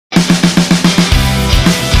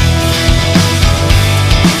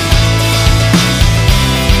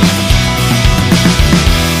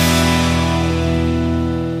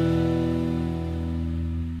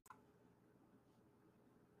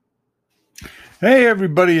Hey,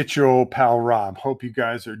 everybody, it's your old pal Rob. Hope you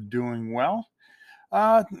guys are doing well.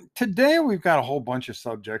 Uh, Today, we've got a whole bunch of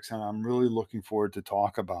subjects, and I'm really looking forward to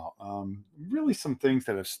talk about. Really, some things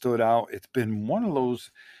that have stood out. It's been one of those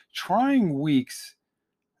trying weeks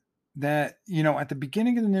that, at the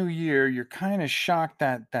beginning of the new year, you're kind of shocked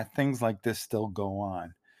that things like this still go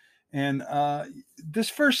on. And this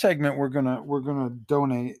first segment, we're gonna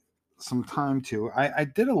donate some time to. I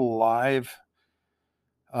did a live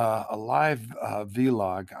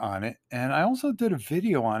vlog on it, and I also did a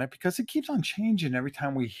video on it because it keeps on changing every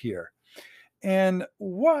time we hear. And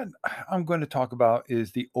what I'm going to talk about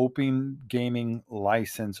is the Open Gaming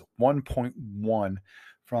License 1.1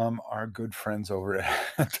 from our good friends over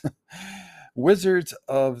at Wizards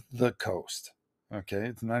of the Coast. Okay,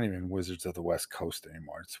 it's not even Wizards of the West Coast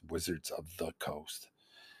anymore, it's Wizards of the Coast.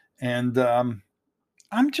 And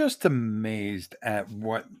I'm just amazed at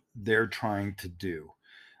what they're trying to do.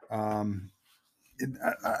 Um,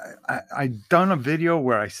 I done a video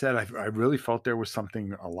where I said I really felt there was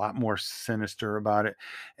something a lot more sinister about it,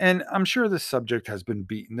 and I'm sure this subject has been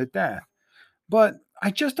beaten to death, but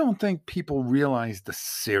I just don't think people realize the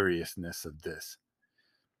seriousness of this.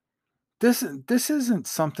 This isn't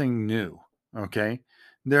something new, okay?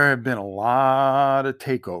 There have been a lot of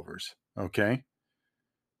takeovers, okay?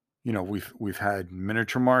 We've had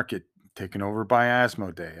Miniature Market taken over by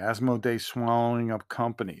Asmodee swallowing up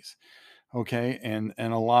companies, okay, and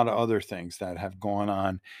a lot of other things that have gone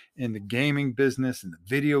on in the gaming business and the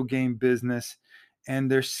video game business.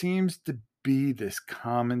 And there seems to be this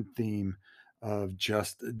common theme of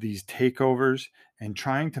just these takeovers and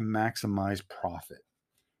trying to maximize profit.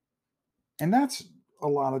 And that's a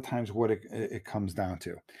lot of times what it comes down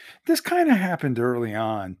to. This kind of happened early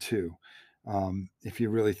on too, if you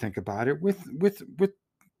really think about it,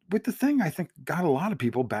 with the thing I think got a lot of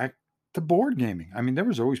people back to board gaming. I mean, there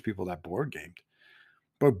was always people that board gamed,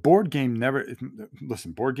 but board game never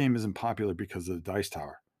listen, board game isn't popular because of the dice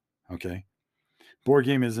tower. Okay. Board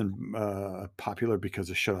game isn't popular because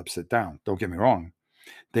of shut up, sit down. Don't get me wrong.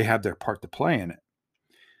 They have their part to play in it.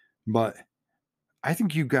 But I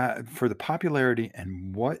think you got for the popularity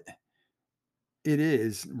and what it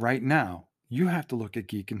is right now, you have to look at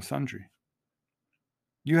Geek and Sundry.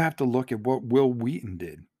 You have to look at what Will Wheaton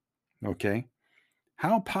did. Okay.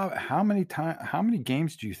 How many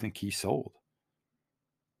games do you think he sold?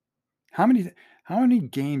 How many how many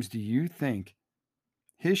games do you think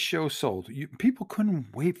his show sold? People couldn't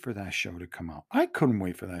wait for that show to come out. I couldn't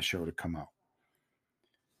wait for that show to come out.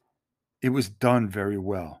 It was done very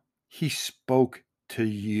well. He spoke to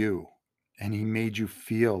you and he made you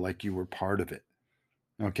feel like you were part of it.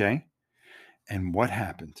 Okay? And what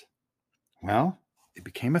happened? Well, it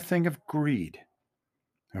became a thing of greed.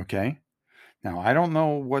 Okay? Now, I don't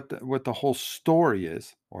know what the whole story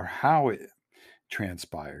is or how it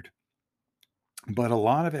transpired, but a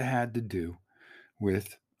lot of it had to do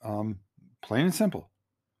with plain and simple.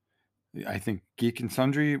 I think Geek and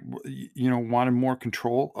Sundry, wanted more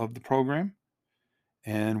control of the program,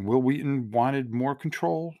 and Will Wheaton wanted more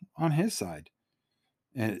control on his side.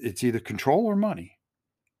 And it's either control or money,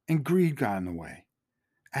 and greed got in the way.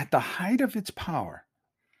 At the height of its power,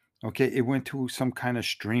 okay, it went to some kind of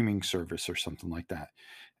streaming service or something like that,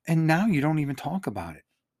 and now you don't even talk about it.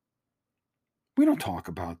 We don't talk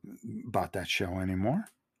about that show anymore,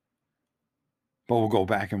 but we'll go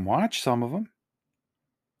back and watch some of them.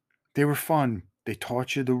 They were fun. They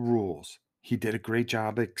taught you the rules. He did a great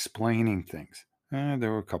job explaining things.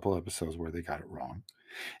 There were a couple episodes where they got it wrong.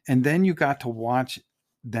 And then you got to watch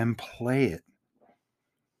them play it,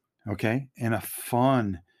 okay, in a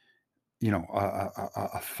fun,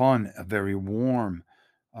 a very warm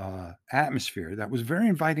atmosphere that was very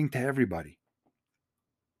inviting to everybody.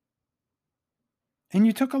 And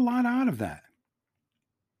you took a lot out of that.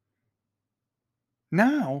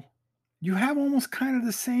 Now you have almost kind of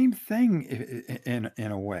the same thing in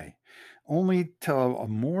a way, only to a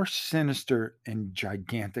more sinister and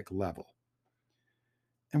gigantic level.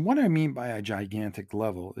 And what I mean by a gigantic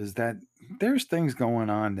level is that there's things going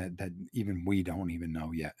on that even we don't even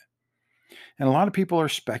know yet. And a lot of people are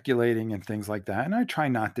speculating and things like that. And I try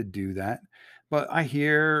not to do that. But I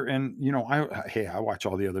hear and I watch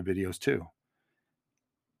all the other videos too.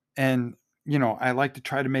 And I like to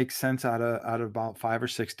try to make sense out of about 5 or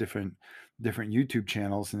 6 different YouTube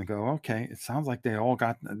channels and go, okay, it sounds like they all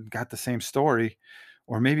got the same story,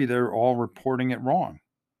 or maybe they're all reporting it wrong.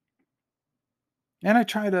 And I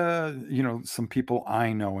try to, some people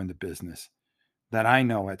I know in the business that I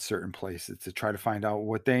know at certain places to try to find out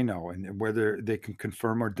what they know and whether they can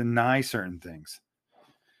confirm or deny certain things.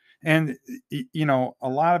 And a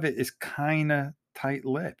lot of it is kind of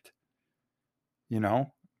tight-lipped. you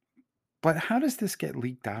know? But how does this get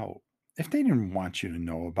leaked out? If they didn't want you to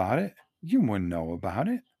know about it, you wouldn't know about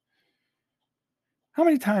it. How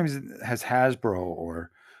many times has Hasbro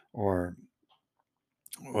or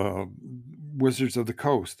uh, Wizards of the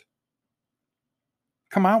Coast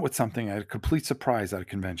come out with something at a complete surprise at a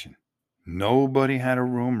convention? Nobody had a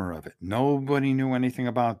rumor of it. Nobody knew anything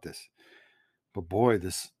about this. But boy,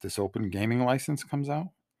 this open gaming license comes out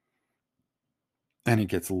and it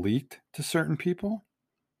gets leaked to certain people.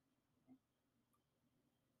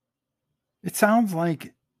 It sounds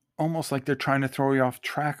like almost like they're trying to throw you off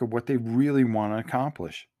track of what they really want to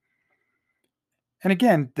accomplish. And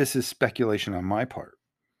again, this is speculation on my part.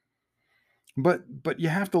 But you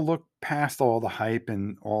have to look past all the hype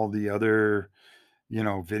and all the other,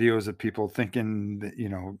 videos of people thinking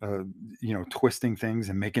that, twisting things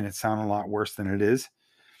and making it sound a lot worse than it is.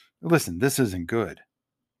 Listen, this isn't good.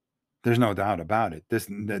 There's no doubt about it.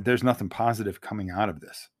 There's nothing positive coming out of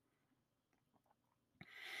this.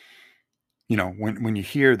 When you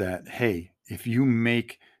hear that, hey, if you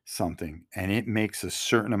make something and it makes a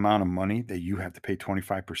certain amount of money that you have to pay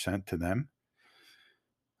 25% to them,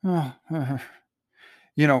 oh,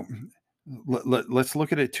 you know, let's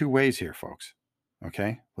look at it two ways here, folks.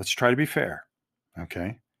 Okay. Let's try to be fair.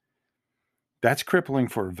 Okay. That's crippling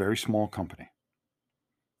for a very small company.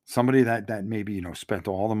 Somebody that maybe, spent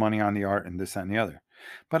all the money on the art and this, that, and the other.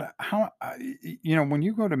 But when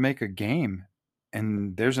you go to make a game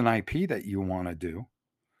and there's an IP that you want to do,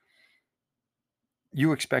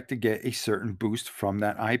 you expect to get a certain boost from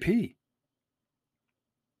that IP.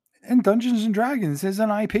 And Dungeons and Dragons is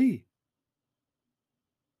an IP.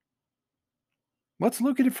 Let's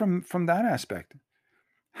look at it from that aspect.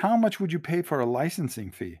 How much would you pay for a licensing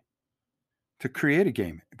fee to create a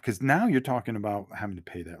game? Because now you're talking about having to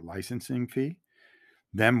pay that licensing fee,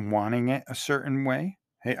 them wanting it a certain way.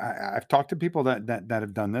 Hey, I've talked to people that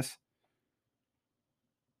have done this.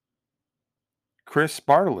 Chris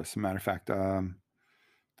Bartolus, as a matter of fact, the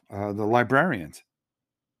librarians,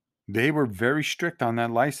 they were very strict on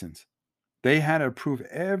that license. They had to approve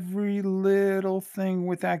every little thing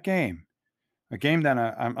with that game. A game that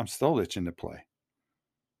I'm still itching to play.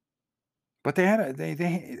 But they had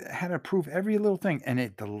to approve every little thing, and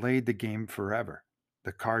it delayed the game forever.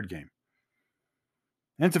 The card game,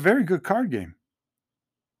 and it's a very good card game.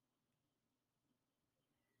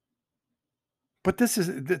 But this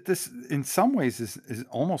in some ways is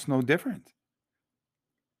almost no different.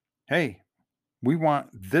 Hey, we want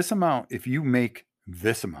this amount if you make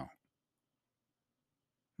this amount.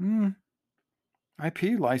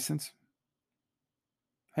 IP license.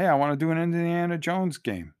 Hey, I want to do an Indiana Jones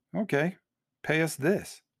game. Okay, pay us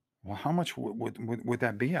this. Well, how much would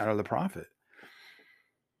that be out of the profit?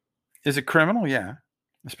 Is it criminal? Yeah.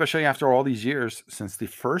 Especially after all these years since the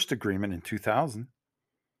first agreement in 2000,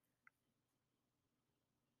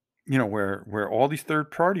 where all these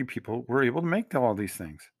third party people were able to make all these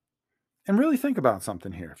things. And really think about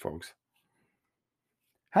something here, folks.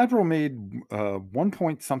 Hasbro made 1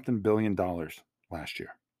 point something billion dollars last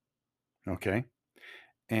year. Okay.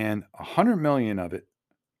 And 100 million of it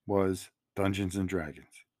was Dungeons and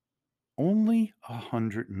Dragons. Only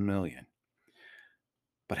 100 million.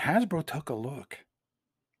 But Hasbro took a look.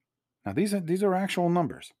 Now these are actual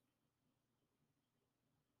numbers.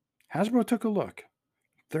 Hasbro took a look.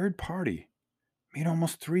 Third party made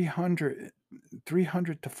almost 300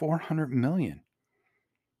 to 400 million.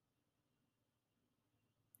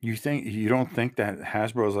 You don't think that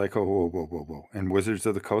Hasbro's like, oh, whoa, whoa, whoa, whoa, and Wizards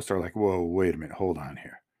of the Coast are like, whoa, wait a minute, hold on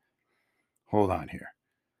here,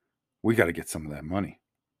 we got to get some of that money.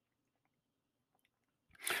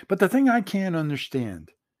 But the thing I can't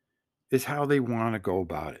understand is how they want to go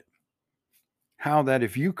about it. How that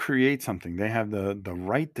if you create something, they have the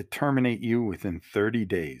right to terminate you within 30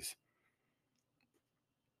 days.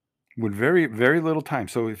 With very, very little time.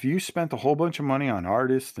 So if you spent a whole bunch of money on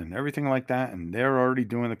artists and everything like that, and they're already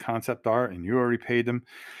doing the concept art and you already paid them,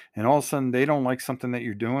 and all of a sudden they don't like something that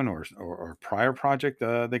you're doing or a prior project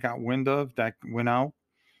they got wind of that went out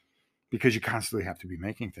because you constantly have to be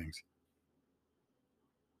making things.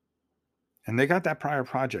 And they got that prior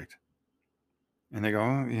project and they go,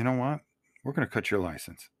 oh, you know what? We're going to cut your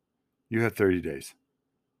license. You have 30 days.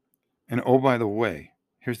 And oh, by the way,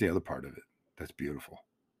 here's the other part of it that's beautiful.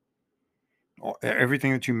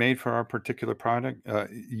 Everything that you made for our particular product,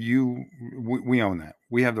 we own that.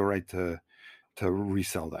 We have the right to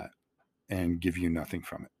resell that and give you nothing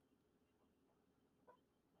from it.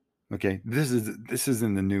 Okay, this is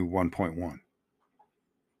in the new 1.1.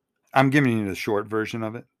 I'm giving you the short version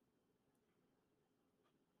of it,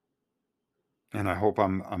 and I hope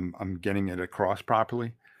I'm getting it across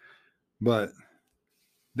properly. But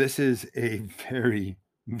This is a very,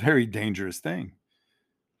 very dangerous thing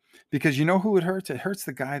because you know who it hurts? It hurts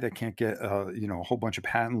the guy that can't get, a whole bunch of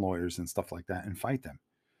patent lawyers and stuff like that and fight them.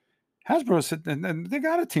 Hasbro said, and they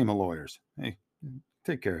got a team of lawyers. Hey,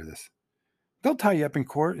 take care of this. They'll tie you up in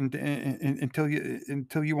court until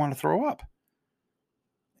you want to throw up,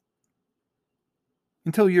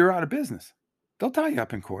 until you're out of business. They'll tie you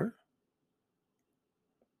up in court.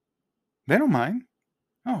 They don't mind.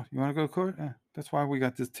 Oh, you want to go to court? Yeah, that's why we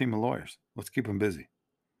got this team of lawyers. Let's keep them busy.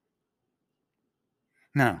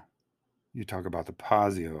 Now, you talk about the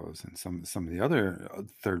Pazios and some of the other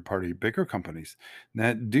third party bigger companies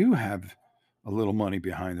that do have a little money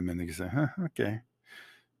behind them, and they can say, huh, okay,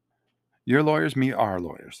 your lawyers meet our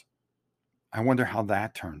lawyers. I wonder how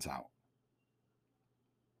that turns out.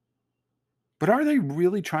 But are they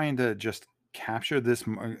really trying to just capture this,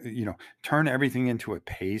 turn everything into a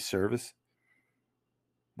pay service,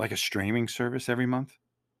 like a streaming service every month?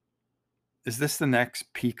 Is this the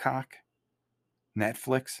next Peacock,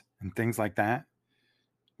 Netflix, and things like that?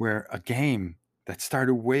 Where a game that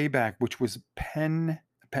started way back, which was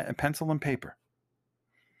pencil and paper,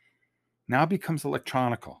 now becomes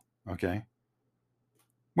electronical. Okay,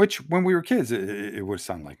 which when we were kids, it would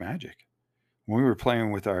sound like magic. When we were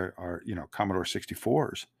playing with our Commodore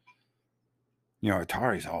 64s,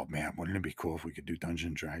 Atari's. Oh man, wouldn't it be cool if we could do Dungeons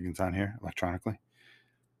and Dragons on here electronically?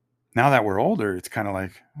 Now that we're older, it's kind of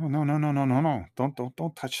like, oh no, no, no, no, no, no,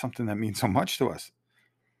 don't touch something that means so much to us.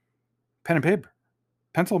 Pen and paper,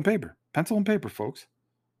 pencil and paper, folks.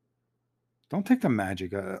 Don't take the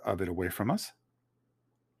magic of it away from us.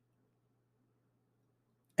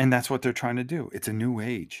 And that's what they're trying to do. It's a new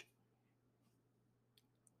age,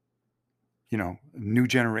 new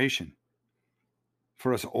generation.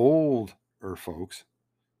 For us older folks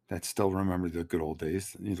that still remember the good old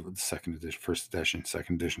days, the second edition, first edition,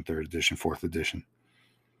 second edition, third edition, fourth edition.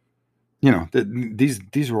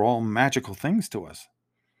 These were all magical things to us.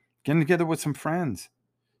 Getting together with some friends,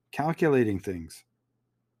 calculating things,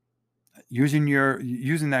 using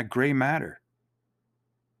that gray matter,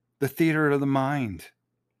 the theater of the mind.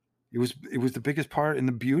 It was the biggest part in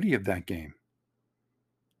the beauty of that game.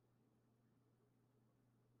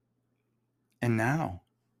 And now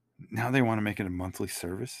they want to make it a monthly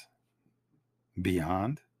service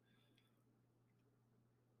beyond.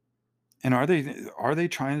 And are they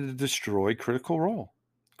trying to destroy Critical Role?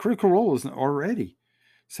 Critical Role is already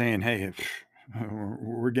saying, "Hey,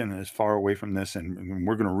 we're getting as far away from this, and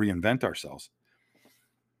we're going to reinvent ourselves."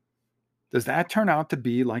 Does that turn out to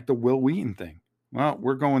be like the Will Wheaton thing? Well,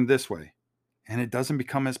 we're going this way, and it doesn't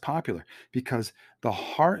become as popular because the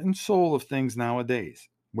heart and soul of things nowadays,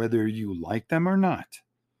 whether you like them or not,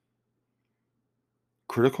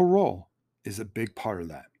 Critical Role is a big part of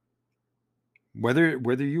that.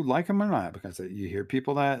 Whether you like them or not, because you hear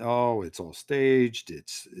people that, oh, it's all staged,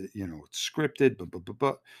 it's scripted,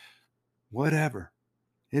 but whatever.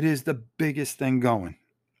 It is the biggest thing going.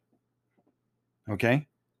 Okay.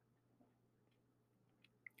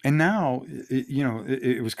 And now,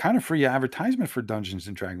 it was kind of free advertisement for Dungeons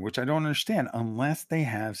and Dragons, which I don't understand unless they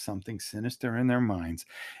have something sinister in their minds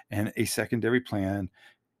and a secondary plan.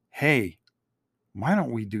 Hey, why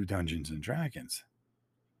don't we do Dungeons and Dragons?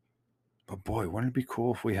 But boy, wouldn't it be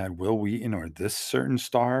cool if we had Will Wheaton or this certain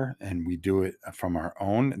star and we do it from our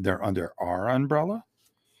own? They're under our umbrella.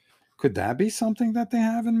 Could that be something that they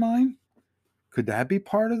have in mind? Could that be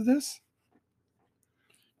part of this?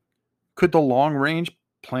 Could the long range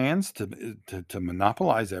plans to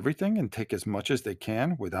monopolize everything and take as much as they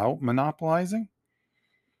can without monopolizing?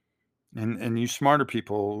 And you smarter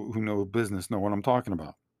people who know business know what I'm talking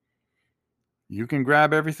about. You can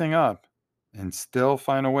grab everything up and still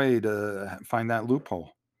find a way to find that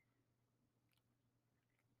loophole.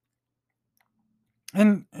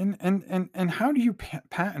 And how do you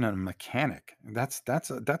patent a mechanic? That's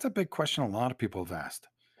a big question a lot of people have asked.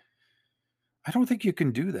 I don't think you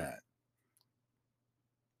can do that.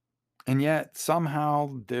 And yet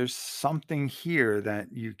somehow there's something here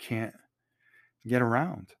that you can't get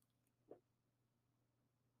around.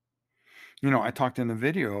 I talked in the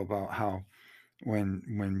video about how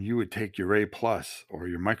when you would take your A plus or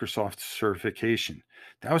your Microsoft certification,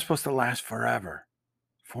 that was supposed to last forever.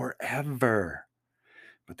 Forever.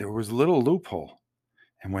 But there was a little loophole.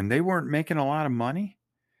 And when they weren't making a lot of money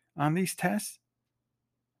on these tests,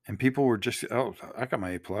 and people were just, oh, I got my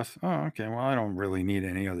A plus. Oh, okay. Well, I don't really need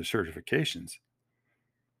any other certifications.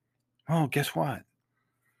 Well, guess what?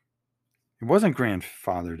 It wasn't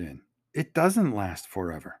grandfathered in. It doesn't last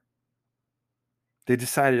forever. They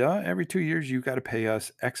decided, every 2 years, you got to pay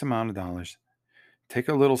us X amount of dollars, take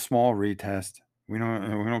a little small retest. We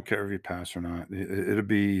don't care if you pass or not. It'll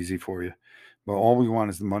be easy for you. But all we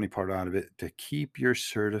want is the money part out of it to keep your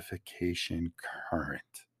certification current.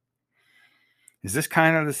 Is this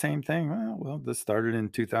kind of the same thing? Well, this started in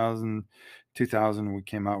 2000. We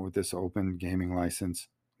came out with this open gaming license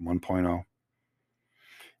 1.0.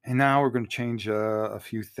 And now we're going to change a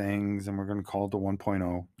few things and we're going to call it the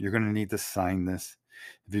 1.0. You're going to need to sign this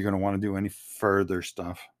if you're going to want to do any further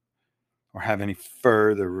stuff or have any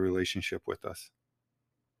further relationship with us.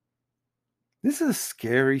 This is a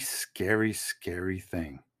scary, scary, scary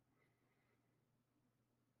thing.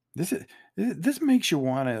 This is this makes you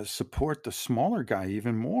want to support the smaller guy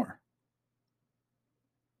even more.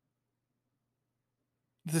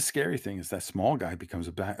 The scary thing is that small guy becomes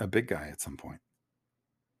a big guy at some point,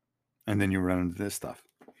 and then you run into this stuff.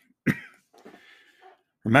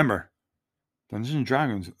 Remember, Dungeons and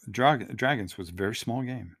Dragons was a very small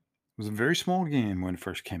game. It was a very small game when it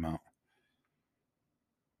first came out,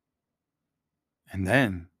 and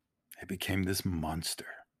then it became this monster,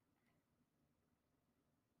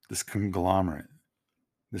 this conglomerate,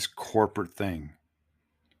 this corporate thing,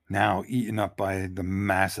 now eaten up by the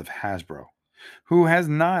massive Hasbro, who has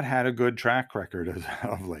not had a good track record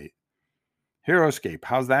of late. HeroScape,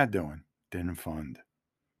 how's that doing? Didn't fund.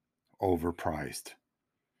 Overpriced.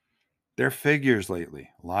 Their figures lately,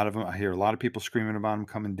 a lot of them, I hear a lot of people screaming about them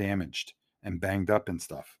coming damaged and banged up and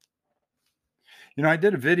stuff. I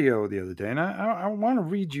did a video the other day, and I want to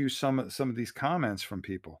read you some of these comments from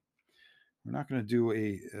people. We're not going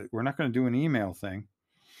to do an email thing,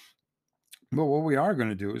 but what we are going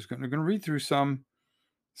to do is we're going to read through some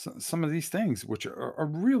of these things, which are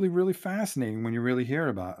really, really fascinating when you really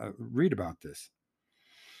read about this.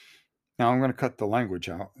 Now I'm going to cut the language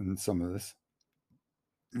out in some of this.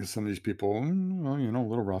 Some of these people, a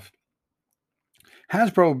little rough.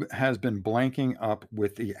 Hasbro has been blanking up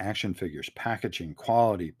with the action figures, packaging,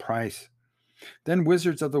 quality, price. Then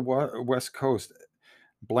Wizards of the West Coast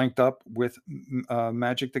blanked up with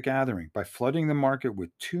Magic the Gathering by flooding the market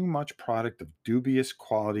with too much product of dubious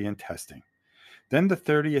quality and testing. Then the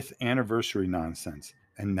 30th anniversary nonsense.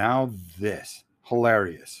 And now this.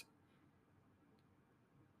 Hilarious.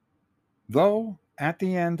 Though at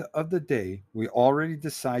the end of the day, we already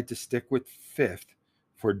decide to stick with 5th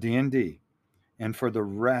for D&D, and for the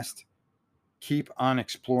rest, keep on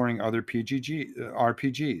exploring other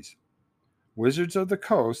RPGs. Wizards of the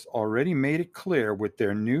Coast already made it clear with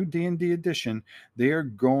their new D&D edition, they are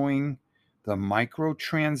going the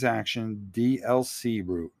microtransaction DLC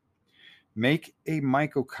route. Make a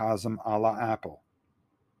microcosm a la Apple.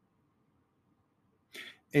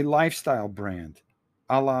 A lifestyle brand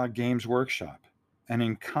a la Games Workshop. An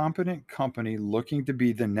incompetent company looking to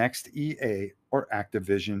be the next EA or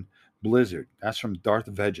Activision Blizzard. That's from Darth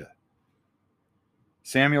Vega.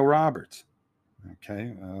 Samuel Roberts.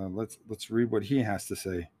 Okay, let's read what he has to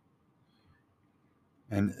say.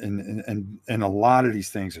 And a lot of these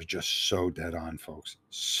things are just so dead on, folks.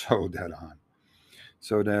 So dead on.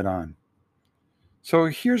 So dead on. So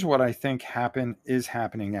here's what I think is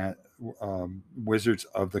happening at Wizards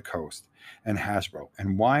of the Coast and Hasbro,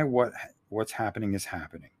 and why what's happening is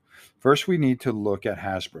happening. First, we need to look at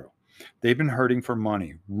Hasbro. They've been hurting for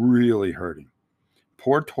money, really hurting.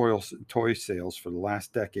 Poor toy sales for the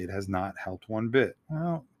last decade has not helped one bit.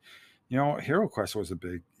 Well, HeroQuest was a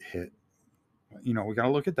big hit. We got to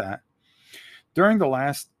look at that. During the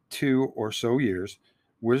last 2 or so years,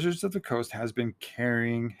 Wizards of the Coast has been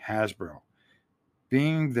carrying Hasbro,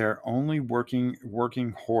 being their only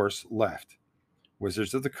working horse left.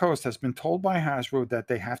 Wizards of the Coast has been told by Hasbro that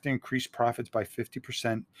they have to increase profits by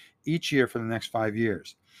 50% each year for the next 5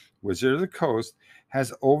 years. Wizards of the Coast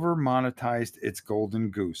has over monetized its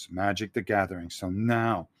golden goose, Magic the Gathering. So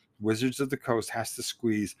now Wizards of the Coast has to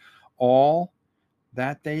squeeze all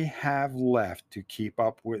that they have left to keep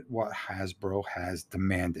up with what Hasbro has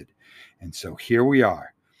demanded. And so here we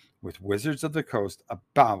are with Wizards of the Coast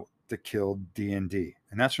about to kill D&D.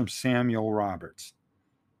 And that's from Samuel Roberts.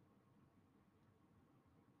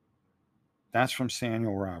 That's from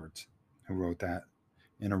Samuel Roberts, who wrote that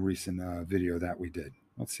in a recent video that we did.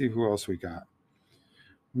 Let's see who else we got.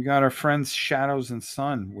 We got our friends Shadows and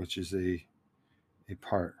Sun, which is a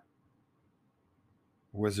part.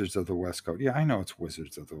 Wizards of the West Coast. Yeah, I know it's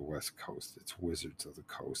Wizards of the West Coast. It's Wizards of the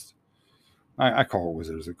Coast. I call it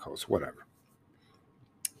Wizards of the Coast, whatever.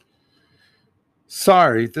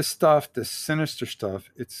 Sorry, this sinister stuff,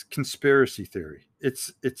 it's conspiracy theory.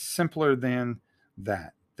 It's simpler than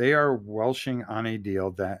that. They are welshing on a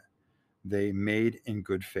deal that they made in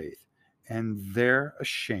good faith, and they're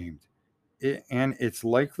ashamed. and it's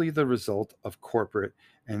likely the result of corporate,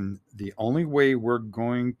 and the only way we're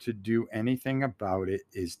going to do anything about it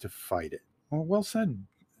is to fight it. Well said,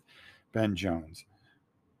 Ben Jones.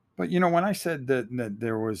 But when I said that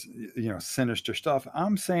there was sinister stuff,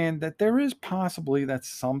 I'm saying that there is possibly that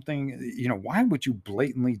something. Why would you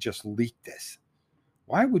blatantly just leak this?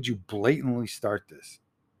 Why would you blatantly start this?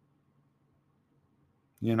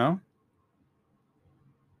 You know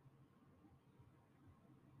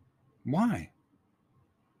why?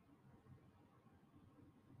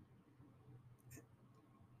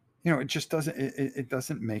 It just doesn't. It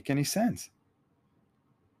doesn't make any sense.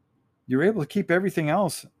 You're able to keep everything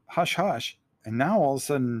else hush hush, and now all of a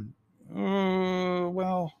sudden,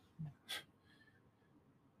 well,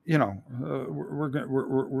 we're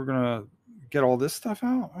gonna get all this stuff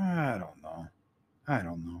out. I don't know. I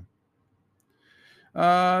don't know.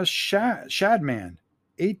 Shadman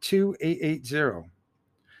 82880.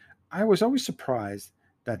 I was always surprised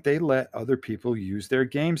that they let other people use their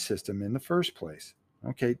game system in the first place.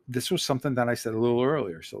 Okay, this was something that I said a little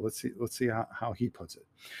earlier. So let's see how he puts it.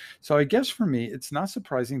 So I guess for me, it's not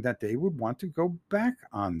surprising that they would want to go back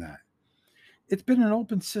on that. It's been an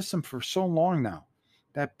open system for so long now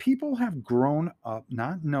that people have grown up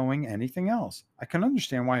not knowing anything else. I can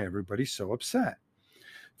understand why everybody's so upset.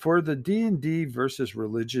 For the D&D versus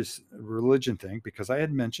religion thing, because I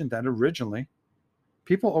had mentioned that originally,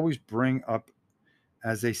 people always bring up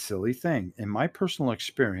as a silly thing. In my personal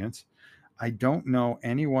experience, I don't know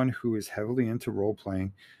anyone who is heavily into role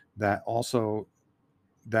playing that also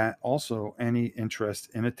any interest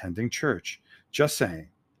in attending church. Just saying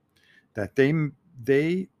that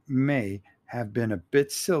they may have been a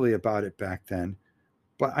bit silly about it back then,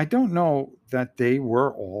 but I don't know that they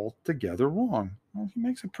were all together wrong. Well, he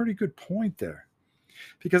makes a pretty good point there.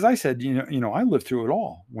 Because I said, I lived through it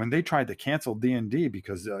all when they tried to cancel D&D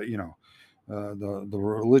because the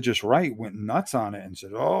religious right went nuts on it and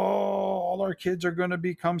said, "Oh, all our kids are going to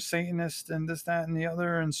become Satanists and this, that, and the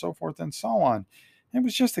other, and so forth and so on." It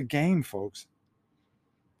was just a game, folks.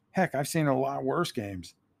 Heck, I've seen a lot worse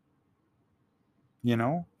games,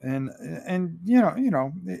 and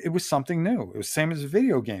it was something new. It was same as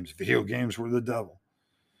video games. Video games were the devil.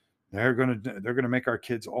 They're gonna make our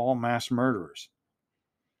kids all mass murderers.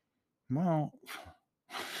 Well,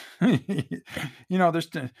 there's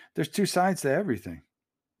two sides to everything.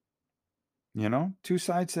 Two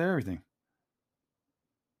sides to everything.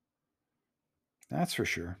 That's for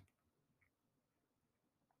sure.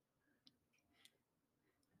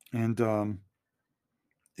 And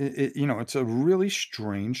it's a really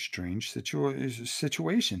strange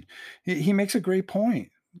situation. He makes a great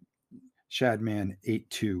point. Shadman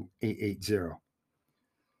 82880.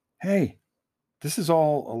 Hey, this is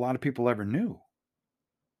all a lot of people ever knew.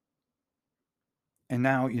 And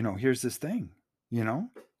now, here's this thing, you know?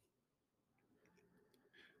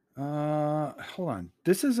 Hold on.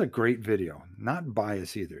 This is a great video, not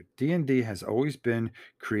bias either. D&D has always been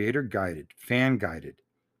creator guided, fan guided.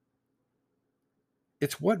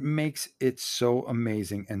 It's what makes it so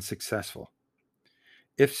amazing and successful.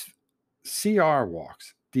 If CR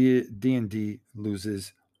walks, D&D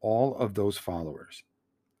loses all of those followers.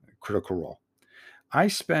 Critical Role. I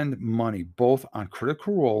spend money both on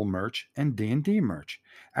Critical Role merch and D&D merch.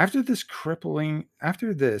 After this crippling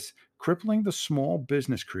the small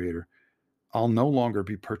business creator, I'll no longer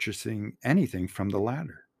be purchasing anything from the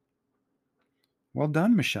latter. Well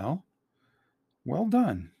done, Michelle. Well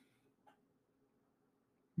done.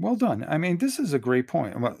 Well done. I mean, this is a great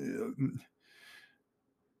point.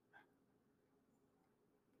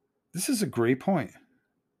 This is a great point.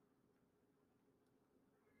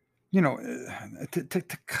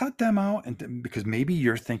 To cut them out because maybe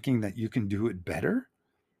you're thinking that you can do it better.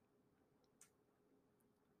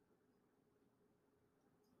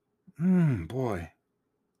 Boy.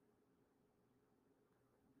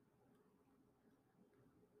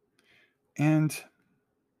 And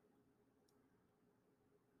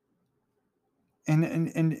and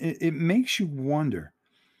it makes you wonder.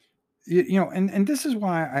 And this is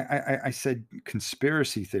why I said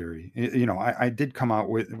conspiracy theory. I did come out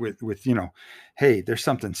with hey, there's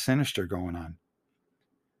something sinister going on.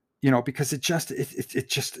 Because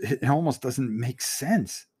it almost doesn't make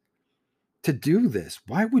sense to do this.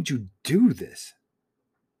 Why would you do this?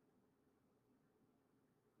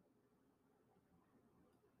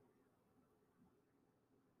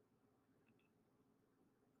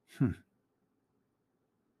 Hmm.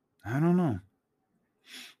 I don't know.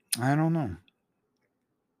 I don't know.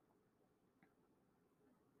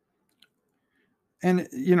 And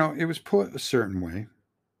it was put a certain way.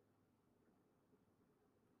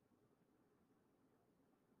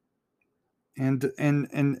 And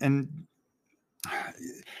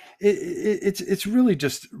it's really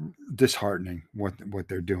just disheartening what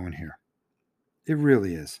they're doing here. It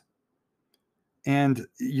really is. And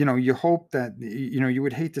you hope that you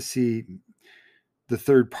would hate to see the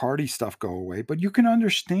third party stuff go away, but you can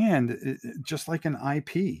understand just like an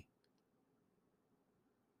IP.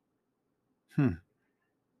 Hmm.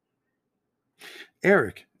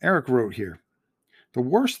 Eric wrote here. The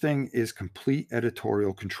worst thing is complete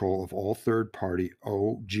editorial control of all third party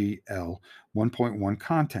OGL 1.1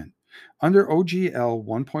 content. Under OGL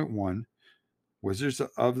 1.1, Wizards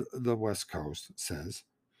of the West Coast says,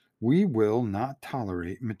 we will not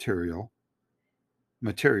tolerate materials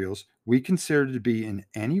we consider to be in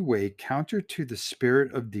any way counter to the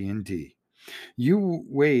spirit of D&D. You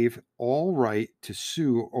waive all right to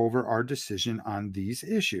sue over our decision on these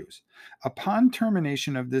issues. Upon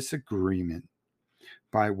termination of this agreement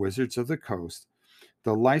by Wizards of the Coast,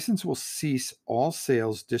 the license will cease all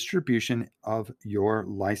sales, distribution of your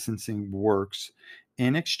licensing works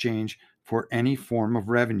in exchange for any form of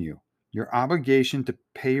revenue. Your obligation to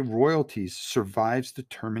pay royalties survives the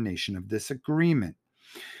termination of this agreement.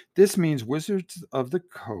 This means Wizards of the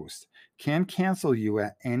Coast can cancel you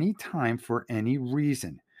at any time for any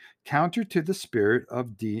reason. Counter to the spirit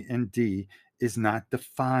of D&D is not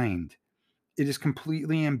defined. It is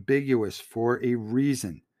completely ambiguous for a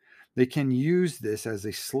reason. They can use this as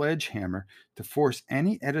a sledgehammer to force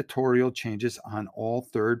any editorial changes on all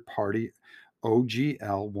third party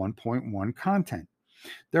OGL 1.1 content.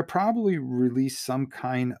 They'll probably release some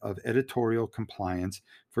kind of editorial compliance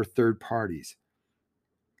for third parties.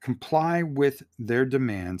 Comply with their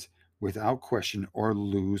demands without question or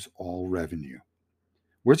lose all revenue.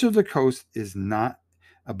 Wizards of the Coast is not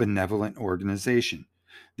a benevolent organization.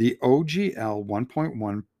 The OGL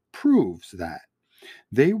 1.1 proves that.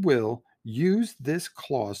 They will use this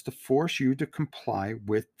clause to force you to comply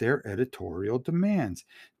with their editorial demands.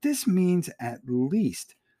 This means at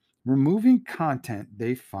least removing content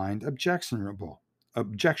they find objectionable.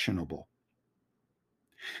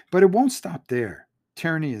 But it won't stop there.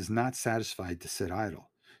 Tyranny is not satisfied to sit idle.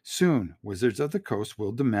 Soon, Wizards of the Coast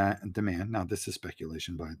will demand now this is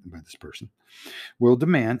speculation by this person, will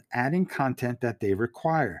demand adding content that they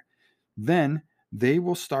require. Then they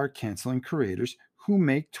will start canceling creators who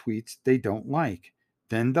make tweets they don't like.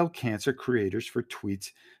 Then they'll cancel creators for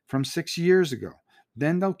tweets from 6 years ago.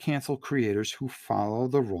 Then they'll cancel creators who follow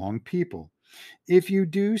the wrong people. If you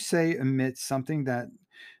do say omit something that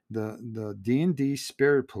the D&D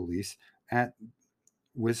spirit police at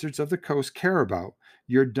Wizards of the Coast care about,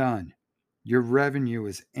 you're done. Your revenue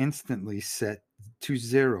is instantly set to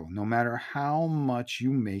zero, no matter how much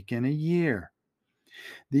you make in a year.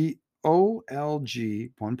 The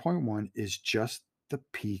OLG 1.1 is just the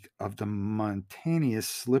peak of the mountainous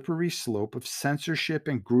slippery slope of censorship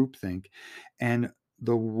and groupthink, and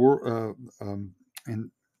the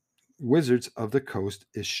and Wizards of the Coast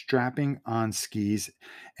is strapping on skis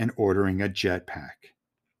and ordering a jetpack.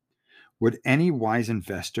 Would any wise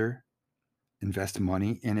investor invest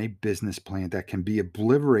money in a business plan that can be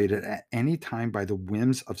obliterated at any time by the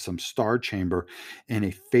whims of some star chamber in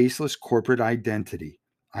a faceless corporate identity?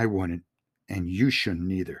 I wouldn't, and you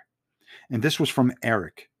shouldn't either. And this was from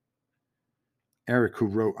Eric, who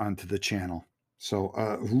wrote onto the channel. So,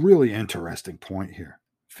 a really interesting point here.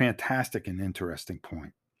 Fantastic and interesting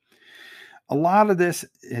point. A lot of this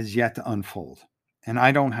is yet to unfold, and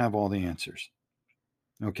I don't have all the answers.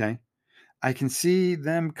 Okay. I can see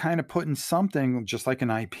them kind of putting something just like an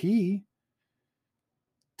IP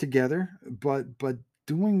together, but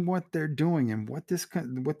doing what they're doing and what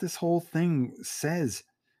this whole thing says,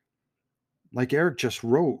 like Eric just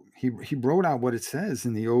wrote, he wrote out what it says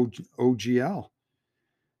in the OGL.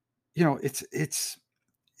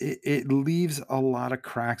 It leaves a lot of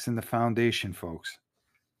cracks in the foundation, folks.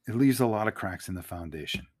 It leaves a lot of cracks in the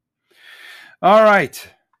foundation. All right.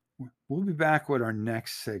 We'll be back with our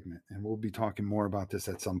next segment and we'll be talking more about this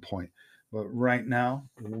at some point. But right now,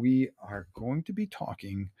 we are going to be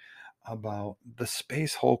talking about the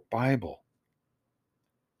Space Hulk Bible.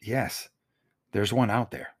 Yes, there's one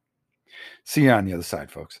out there. See you on the other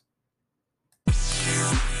side, folks.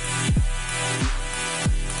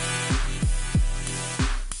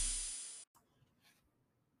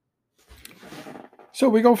 So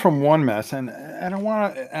we go from one mess, and I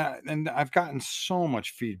want to, and I've gotten so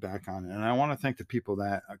much feedback on it, and I want to thank the people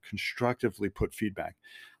that constructively put feedback.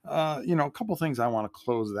 A couple things I want to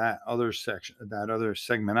close that other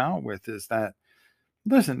segment out with is that,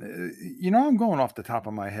 listen, I'm going off the top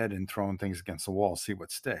of my head and throwing things against the wall, see what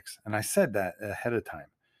sticks, and I said that ahead of time,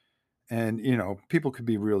 and people could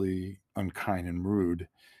be really unkind and rude,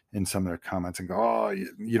 in some of their comments and go, "Oh,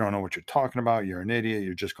 you don't know what you're talking about. You're an idiot.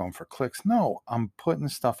 You're just going for clicks." No, I'm putting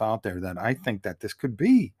stuff out there that I think that this could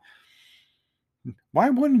be. Why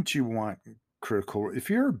wouldn't you want critical? If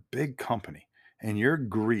you're a big company and you're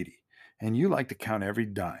greedy and you like to count every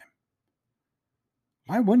dime,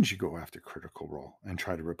 why wouldn't you go after Critical Role and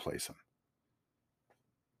try to replace them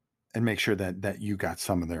and make sure that you got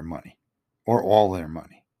some of their money or all their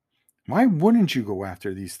money? Why wouldn't you go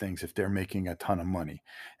after these things if they're making a ton of money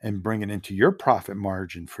and bring it into your profit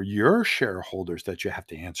margin for your shareholders that you have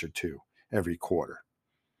to answer to every quarter?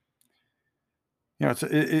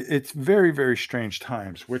 It's very, very strange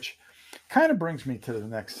times, which kind of brings me to the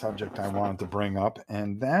next subject I wanted to bring up,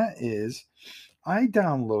 and that is I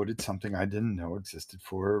downloaded something I didn't know existed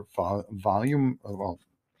for well,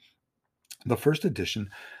 the first edition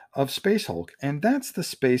of Space Hulk, and that's the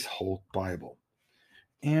Space Hulk Bible.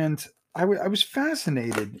 And I was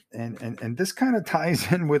fascinated, and this kind of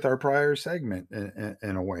ties in with our prior segment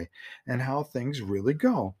in a way, and how things really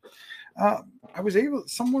go. Uh,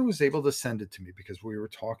 someone was able to send it to me because we were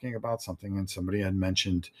talking about something, and somebody had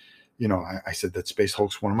mentioned, I said that Space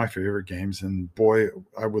Hulk's one of my favorite games, and boy,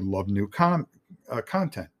 I would love new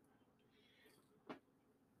content.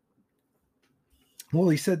 Well,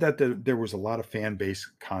 he said that there was a lot of fan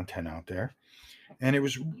base content out there, and it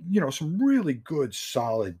was, some really good,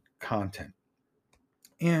 solid content.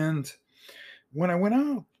 And when I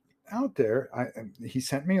went out there, he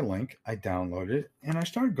sent me a link. I downloaded it, and I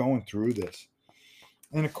started going through this.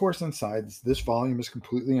 And of course, inside this volume is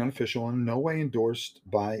completely unofficial and in no way endorsed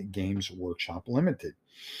by Games Workshop Limited.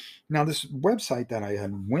 Now, this website that I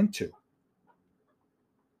had went to,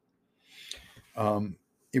 um,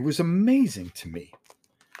 it was amazing to me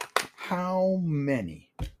how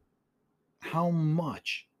much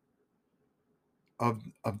of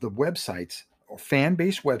the websites or fan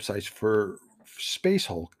based websites for Space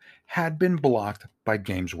Hulk had been blocked by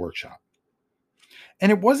Games Workshop.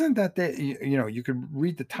 And it wasn't that you could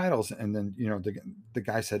read the titles and then the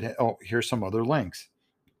guy said, "Hey, oh, here's some other links,"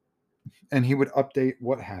 and he would update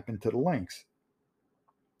what happened to the links.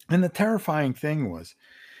 And the terrifying thing was,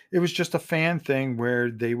 it was just a fan thing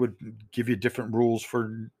where they would give you different rules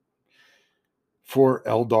for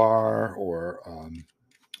Eldar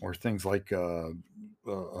or things like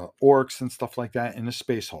orcs and stuff like that in the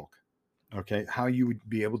Space Hulk. Okay, how you would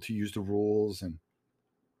be able to use the rules and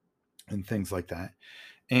things like that.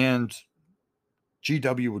 And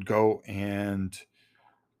GW would go and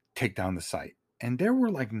take down the site. And there were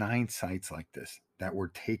like 9 sites like this that were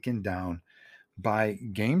taken down by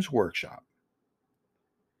Games Workshop.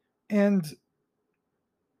 And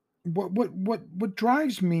what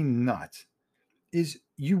drives me nuts is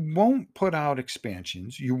you won't put out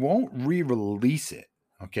expansions, you won't re-release it.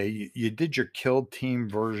 Okay, you did your Killed Team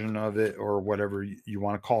version of it or whatever you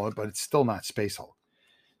want to call it, but it's still not Space Hulk.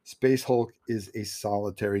 Space Hulk is a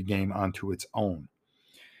solitary game onto its own.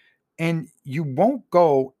 And you won't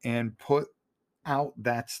go and put out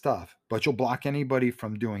that stuff, but you'll block anybody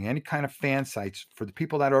from doing any kind of fan sites for the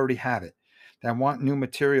people that already have it, that want new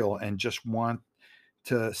material and just want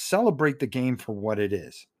to celebrate the game for what it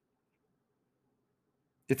is.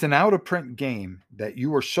 It's an out of print game that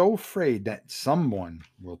you are so afraid that someone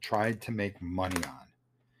will try to make money on.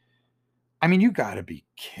 I mean, you got to be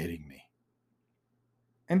kidding me.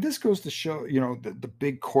 And this goes to show, the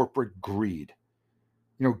big corporate greed.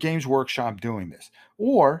 Games Workshop doing this.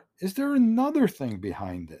 Or is there another thing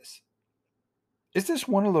behind this? Is this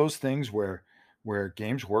one of those things where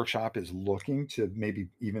Games Workshop is looking to maybe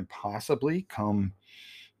even possibly come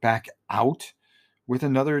back out with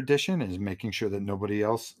another edition, is making sure that nobody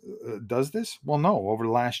else does this? Well, no. Over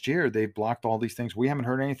the last year, they've blocked all these things. We haven't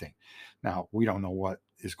heard anything. Now, we don't know what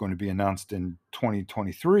is going to be announced in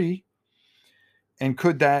 2023. And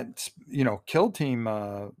could that, Kill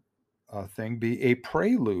Team thing be a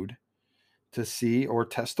prelude to see or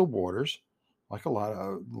test the waters, like a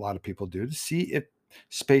lot of people do, to see if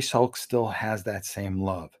Space Hulk still has that same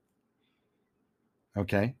love?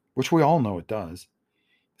 Okay, which we all know it does.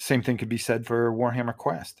 Same thing could be said for Warhammer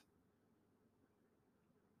Quest,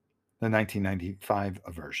 the 1995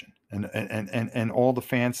 version, and all the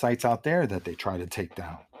fan sites out there that they try to take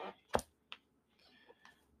down.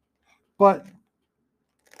 But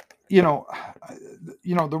you know,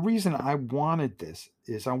 the reason I wanted this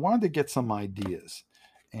is I wanted to get some ideas,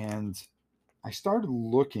 and I started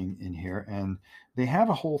looking in here, and they have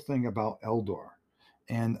a whole thing about Eldor,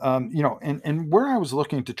 and and where I was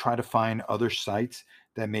looking to try to find other sites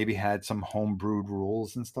that maybe had some homebrewed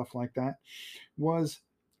rules and stuff like that was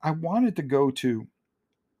I wanted to go to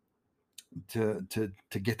get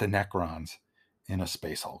the Necrons in a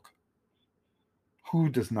Space Hulk. Who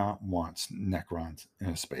does not want Necrons in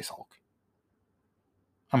a Space Hulk?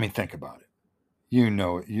 I mean, think about it. You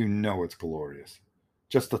know it's glorious.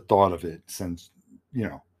 Just the thought of it sends, you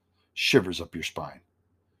know, shivers up your spine.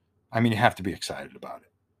 I mean, you have to be excited about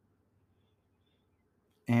it.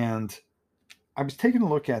 And I was taking a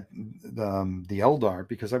look at the Eldar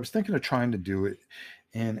because I was thinking of trying to do it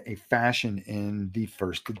in a fashion in the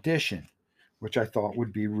first edition, which I thought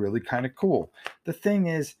would be really kind of cool. The thing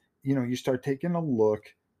is, you start taking a look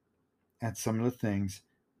at some of the things,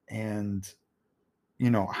 and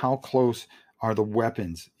how close are the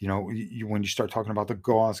weapons. When you start talking about the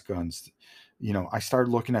Gauss guns, I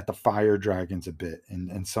started looking at the fire dragons a bit,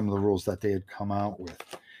 and some of the rules that they had come out with,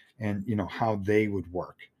 and how they would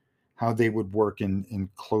work in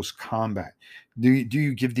close combat. Do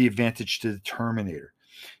you give the advantage to the Terminator?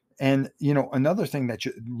 And another thing that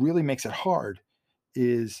really makes it hard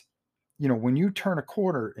is, when you turn a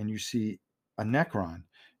corner and you see a Necron.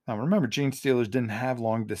 Now remember, Gene Stealers didn't have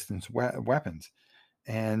long distance weapons,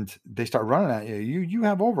 and they start running at you. You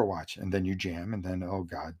have Overwatch, and then you jam, and then, oh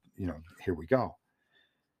god, here we go.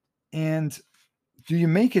 And do you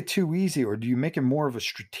make it too easy, or do you make it more of a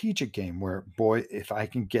strategic game where, boy, if I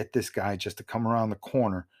can get this guy just to come around the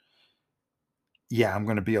corner, yeah, I'm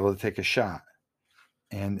going to be able to take a shot,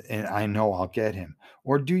 and I know I'll get him?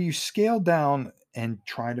 Or do you scale down and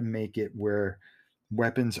try to make it where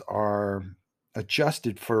weapons are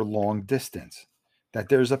adjusted for long distance, that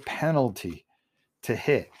there's a penalty to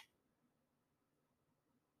hit?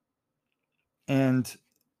 And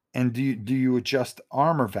do you adjust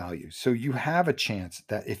armor value so you have a chance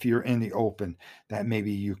that if you're in the open, that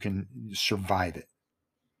maybe you can survive it?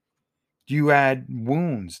 Do you add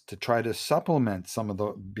wounds to try to supplement some of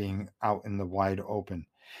the being out in the wide open?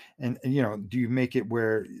 And do you make it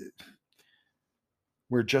where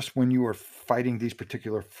just when you are fighting these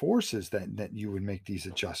particular forces that you would make these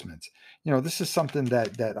adjustments? This is something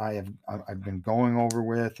that I've been going over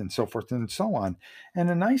with, and so forth and so on. And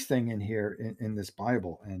a nice thing in here in this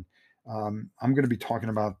Bible, and I'm going to be talking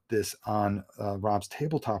about this on Rob's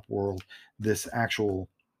Tabletop World, this actual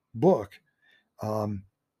book, um,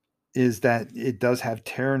 is that it does have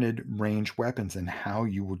Tyranid range weapons and how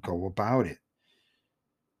you would go about it,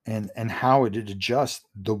 and how it adjusts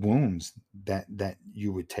the wounds that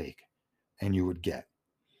you would take and you would get.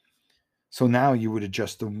 So now you would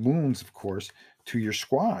adjust the wounds, of course, to your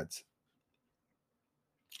squads.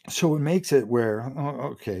 So it makes it where,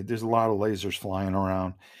 okay, there's a lot of lasers flying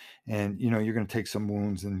around, and you're going to take some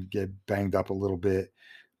wounds and get banged up a little bit,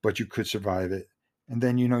 but you could survive it. And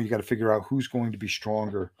then you got to figure out who's going to be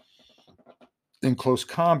stronger in close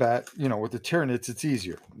combat. With the Tyranids, it's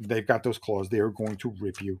easier. They've got those claws. They are going to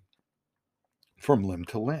rip you from limb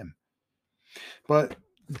to limb. But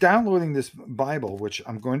downloading this Bible, which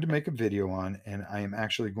I'm going to make a video on, and I am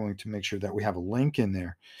actually going to make sure that we have a link in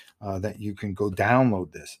there that you can go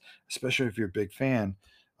download this, especially if you're a big fan.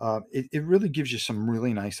 It really gives you some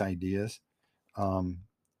really nice ideas. Um,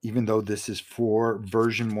 Even though this is for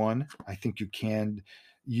version 1, I think you can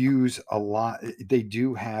use a lot. They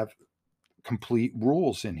do have complete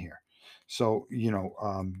rules in here. So,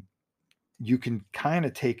 you can kind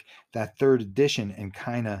of take that third edition and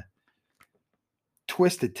kind of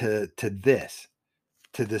twist it to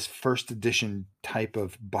this first edition type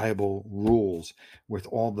of Bible rules with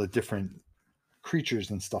all the different creatures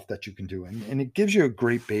and stuff that you can do. And it gives you a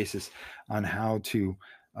great basis on how to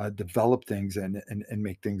develop things and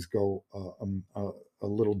make things go a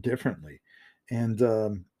little differently. And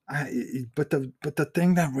but the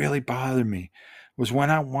thing that really bothered me was when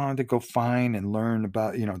I wanted to go find and learn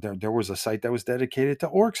about, there was a site that was dedicated to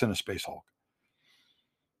orcs in a Space Hulk,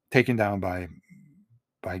 taken down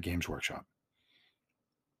by Games Workshop.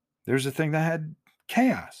 There's a thing that had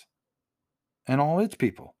chaos and all its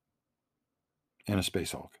people in a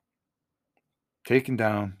Space Hulk, taken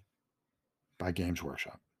down by Games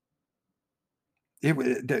Workshop.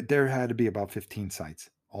 There had to be about 15 sites,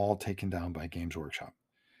 all taken down by Games Workshop.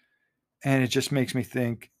 And it just makes me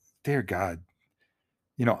think, dear God,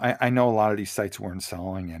 I know a lot of these sites weren't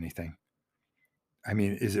selling anything. I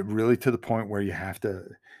mean, is it really to the point where you have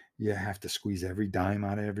to squeeze every dime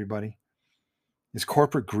out of everybody? Is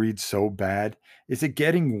corporate greed so bad? Is it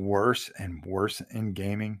getting worse and worse in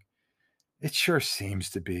gaming? It sure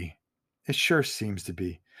seems to be. It sure seems to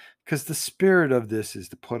be. Because the spirit of this is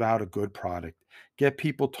to put out a good product, get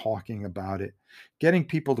people talking about it, getting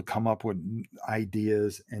people to come up with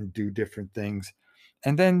ideas and do different things.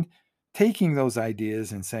 And then taking those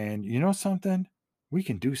ideas and saying, you know something? We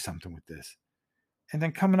can do something with this. And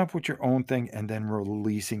then coming up with your own thing and then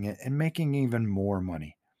releasing it and making even more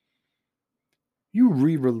money. You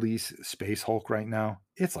re-release Space Hulk right now,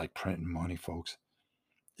 it's like printing money, folks.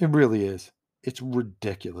 It really is. It's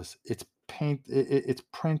ridiculous. It's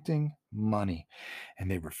printing money,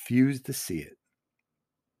 and they refuse to see it.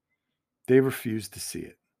 They refuse to see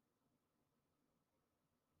it.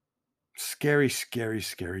 Scary, scary,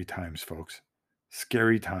 scary times, folks.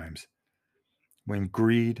 Scary times when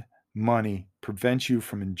greed, money prevents you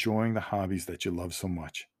from enjoying the hobbies that you love so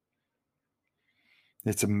much.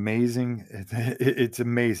 It's amazing. It's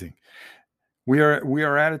amazing. We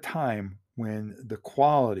are at a time when the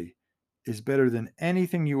quality is better than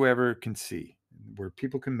anything you ever can see, where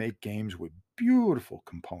people can make games with beautiful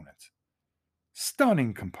components,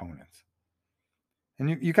 stunning components. And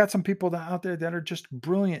you got some people that out there that are just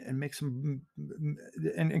brilliant and make some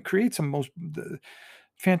and create some most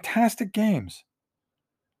fantastic games.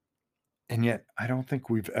 And yet, I don't think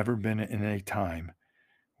we've ever been in a time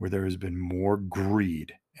where there has been more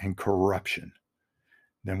greed and corruption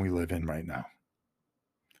than we live in right now.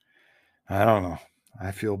 I don't know.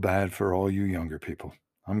 I feel bad for all you younger people.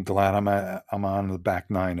 I'm glad I'm on the back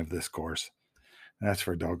nine of this course. That's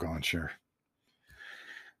for doggone sure.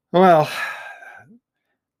 Well,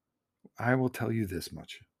 I will tell you this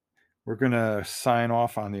much. We're going to sign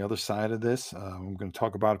off on the other side of this. I'm going to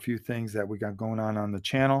talk about a few things that we got going on the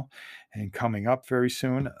channel and coming up very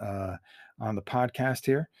soon on the podcast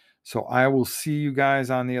here. So I will see you guys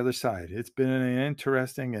on the other side. It's been an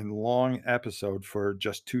interesting and long episode for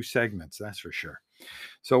just 2 segments, that's for sure.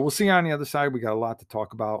 So we'll see you on the other side. We got a lot to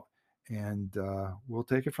talk about, and we'll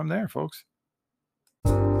take it from there, folks.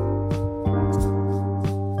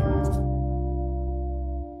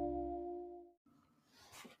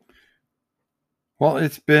 Well,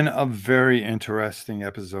 it's been a very interesting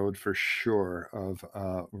episode for sure of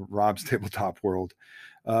Rob's Tabletop World.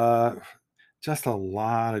 Uh, just a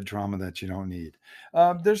lot of drama that you don't need.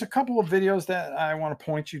 There's a couple of videos that I want to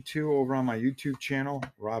point you to over on my YouTube channel,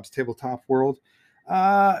 Rob's Tabletop World.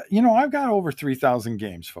 I've got over 3,000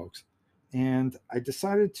 games, folks, and I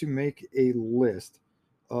decided to make a list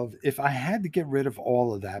of if I had to get rid of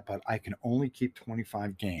all of that, but I can only keep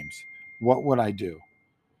 25 games, what would I do?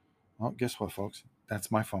 Well, guess what, folks?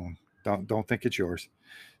 That's my phone. Don't think it's yours.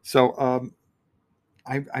 So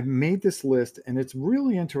I made this list, and it's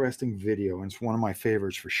really interesting video, and it's one of my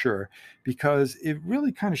favorites for sure because it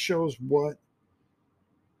really kind of shows what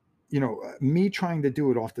me trying to do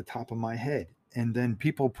it off the top of my head, and then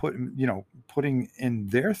people putting in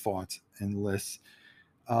their thoughts and lists,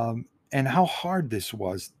 and how hard this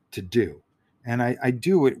was to do. And I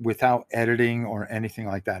do it without editing or anything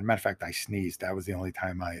like that. Matter of fact, I sneezed. That was the only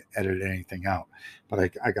time I edited anything out.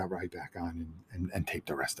 But I got right back on and taped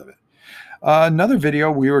the rest of it. Another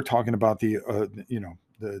video, we were talking about the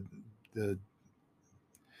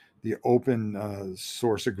the open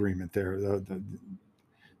source agreement there, the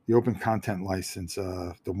open content license,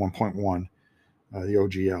 the 1.1. The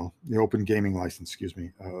OGL, the Open Gaming License, excuse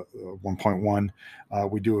me, 1.1.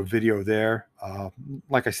 We do a video there.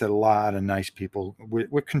 Like I said, a lot of nice people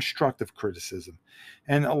with constructive criticism,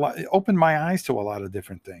 and it opened my eyes to a lot of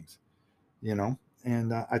different things, you know.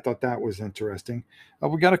 And I thought that was interesting.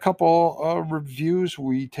 We got a couple reviews.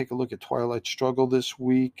 We take a look at Twilight Struggle this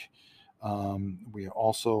week. We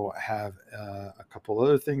also have a couple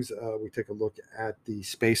other things. We take a look at the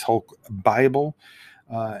Space Hulk Bible,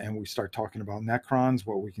 and we start talking about Necrons,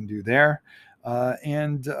 what we can do there,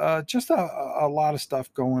 and just a lot of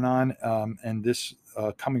stuff going on. And this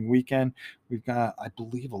coming weekend, we've got, I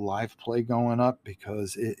believe, a live play going up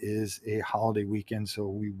because it is a holiday weekend. So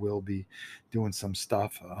we will be doing some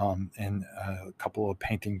stuff and a couple of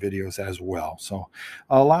painting videos as well. So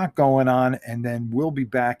a lot going on. And then we'll be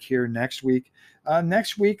back here next week.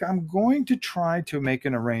 Next week, I'm going to try to make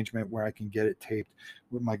an arrangement where I can get it taped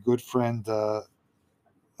with my good friend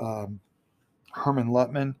Herman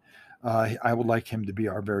Lutman. I would like him to be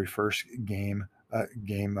our very first game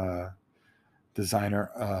designer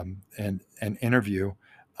and an interview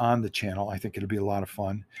on the channel. I think it'll be a lot of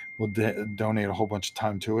fun. We'll donate a whole bunch of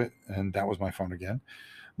time to it, and that was my phone again.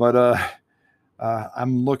 But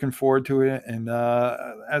I'm looking forward to it, and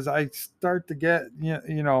as I start to get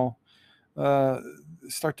uh,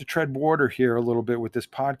 start to tread water here a little bit with this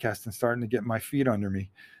podcast and starting to get my feet under me.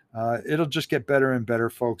 It'll just get better and better,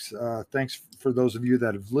 folks. Thanks for those of you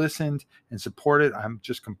that have listened and supported. I'm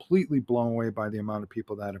just completely blown away by the amount of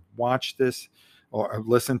people that have watched this or have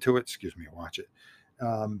listened to it. Excuse me, watch it.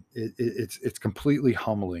 It's completely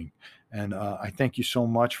humbling, and I thank you so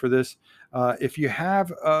much for this. If you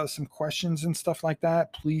have some questions and stuff like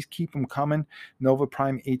that, please keep them coming.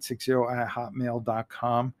 NovaPrime860 at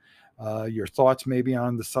hotmail.com. your thoughts maybe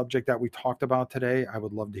on the subject that we talked about today. I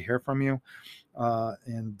would love to hear from you.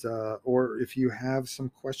 And or if you have some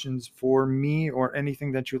questions for me or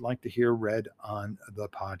anything that you'd like to hear read on the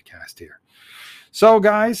podcast here. So,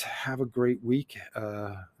 guys, have a great week.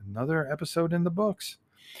 Another episode in the books.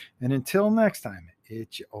 And until next time,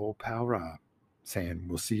 it's your old pal Rob saying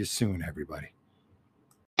we'll see you soon, everybody.